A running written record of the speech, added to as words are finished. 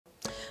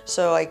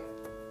So I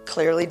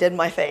clearly did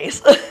my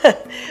face.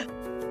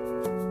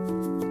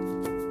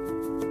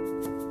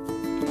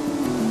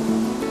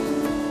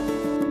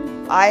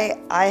 I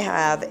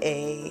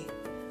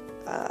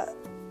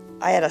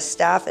had a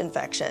staph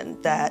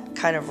infection that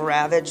kind of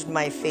ravaged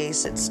my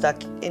face. It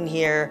stuck in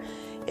here.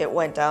 It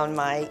went down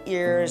my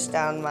ears,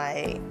 and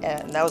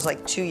that was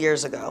like 2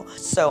 years ago.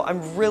 So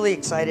I'm really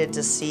excited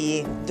to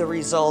see the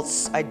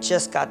results. I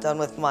just got done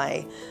with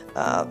my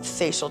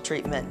facial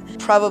treatment.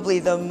 Probably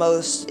the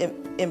most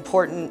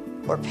important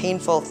or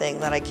painful thing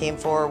that I came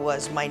for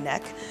was my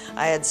neck.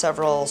 I had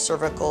several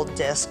cervical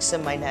discs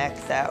in my neck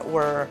that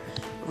were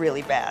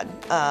really bad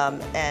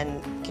and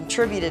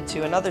contributed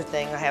to another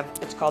thing I have.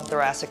 It's called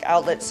thoracic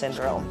outlet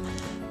syndrome.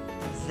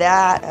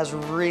 That has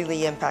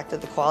really impacted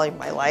the quality of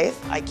my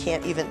life. I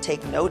can't even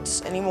take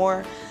notes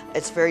anymore.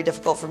 It's very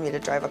difficult for me to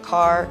drive a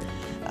car.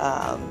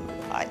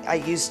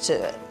 I used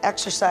to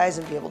exercise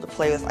and be able to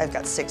play with, I've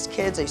got 6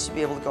 kids, I used to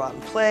be able to go out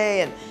and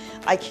play, and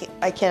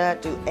I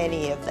cannot do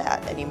any of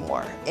that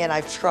anymore. And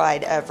I've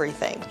tried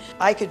everything.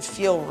 I could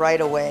feel right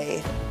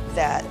away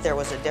that there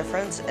was a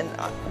difference, and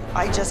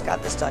I just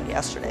got this done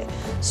yesterday.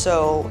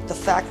 So the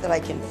fact that I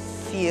can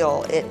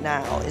feel it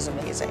now is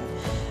amazing.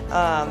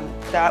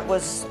 That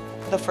was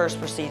the first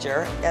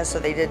procedure, and so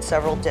they did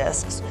several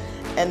discs.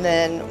 And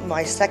then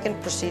my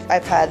second procedure,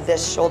 I've had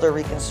this shoulder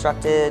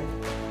reconstructed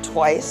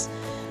twice,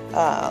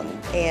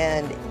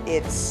 and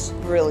it's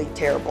really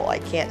terrible. I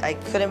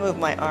couldn't move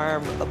my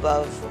arm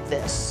above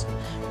this,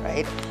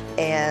 right?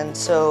 And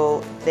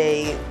so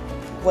they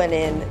went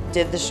in,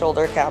 did the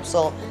shoulder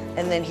capsule,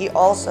 and then he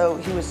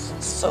was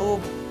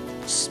so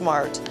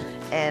smart,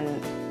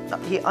 and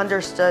he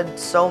understood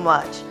so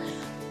much,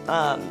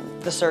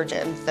 the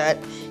surgeon, that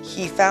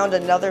he found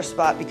another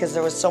spot because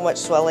there was so much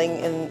swelling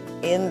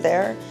in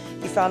there.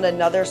 He found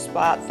another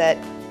spot that,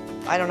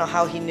 I don't know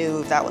how he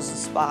knew that was the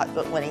spot,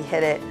 but when he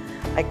hit it,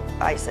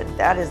 I said,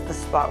 that is the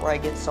spot where I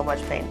get so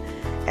much pain.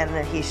 And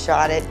then he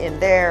shot it in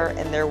there,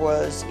 and there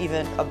was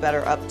even a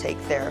better uptake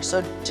there.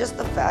 So just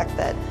the fact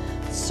that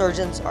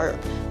surgeons are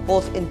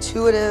both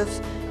intuitive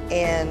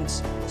and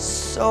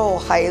so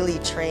highly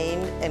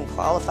trained and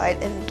qualified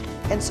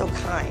and so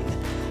kind.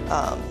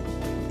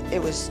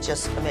 It was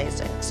just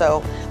amazing.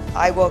 So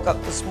I woke up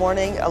this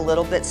morning a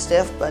little bit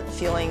stiff, but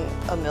feeling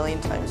a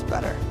million times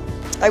better.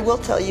 I will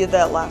tell you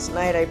that last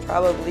night I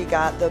probably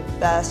got the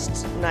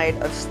best night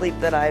of sleep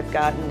that I've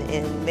gotten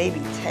in maybe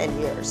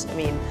 10 years. I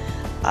mean,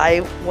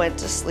 I went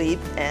to sleep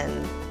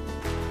and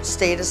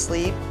stayed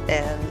asleep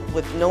and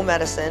with no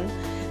medicine,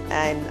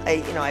 and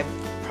I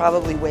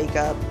probably wake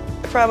up,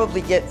 I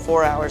probably get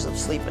 4 hours of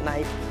sleep a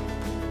night,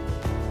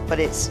 but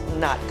it's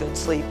not good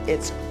sleep.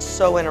 It's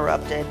so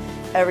interrupted.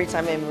 Every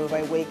time I move,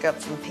 I wake up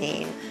from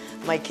pain.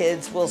 My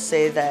kids will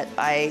say that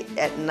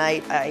at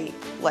night, I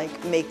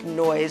make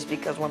noise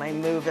because when I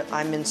move,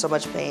 I'm in so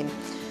much pain.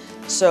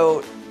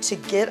 So to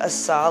get a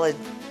solid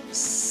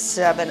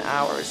 7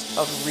 hours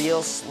of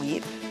real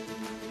sleep,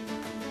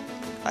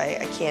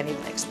 I can't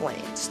even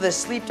explain. So the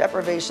sleep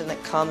deprivation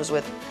that comes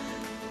with,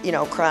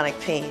 chronic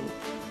pain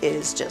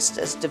is just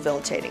as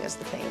debilitating as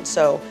the pain.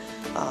 So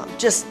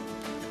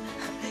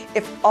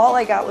if all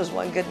I got was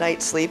one good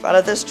night's sleep out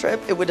of this trip,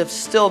 it would have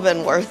still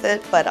been worth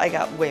it, but I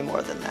got way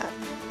more than that.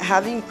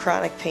 Having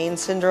chronic pain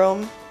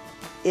syndrome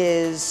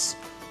is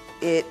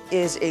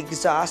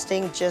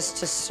exhausting just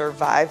to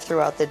survive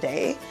throughout the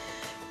day.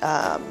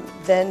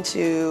 Then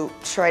to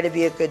try to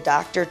be a good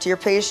doctor to your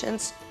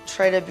patients,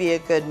 try to be a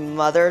good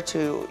mother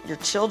to your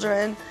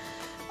children,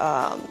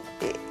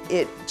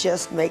 it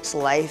just makes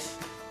life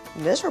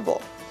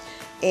miserable.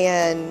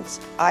 And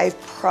I've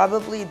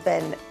probably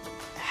been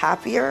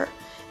happier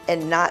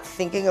and not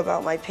thinking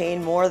about my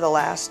pain more the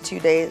last 2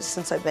 days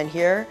since I've been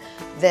here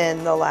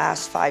than the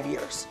last 5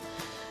 years.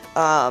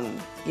 I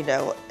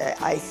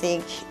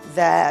think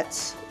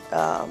that,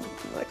 I'm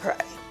gonna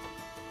cry.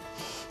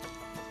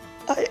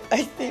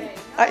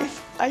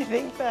 I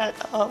think that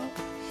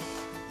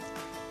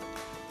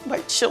my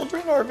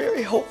children are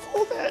very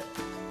hopeful that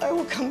I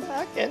will come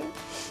back and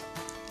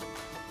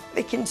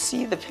they can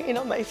see the pain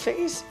on my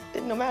face,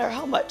 and no matter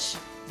how much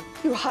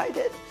you hide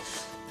it.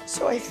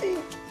 So I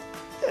think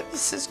that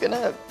this is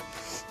gonna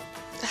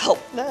help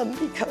them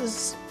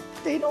because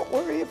they don't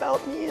worry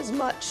about me as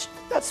much.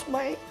 That's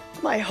my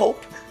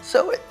hope.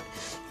 So it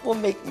will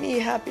make me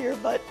happier,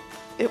 but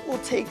it will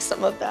take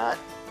some of that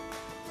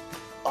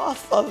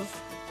off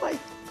of my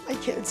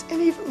kids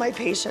and even my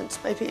patients.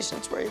 My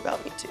patients worry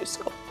about me too,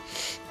 so.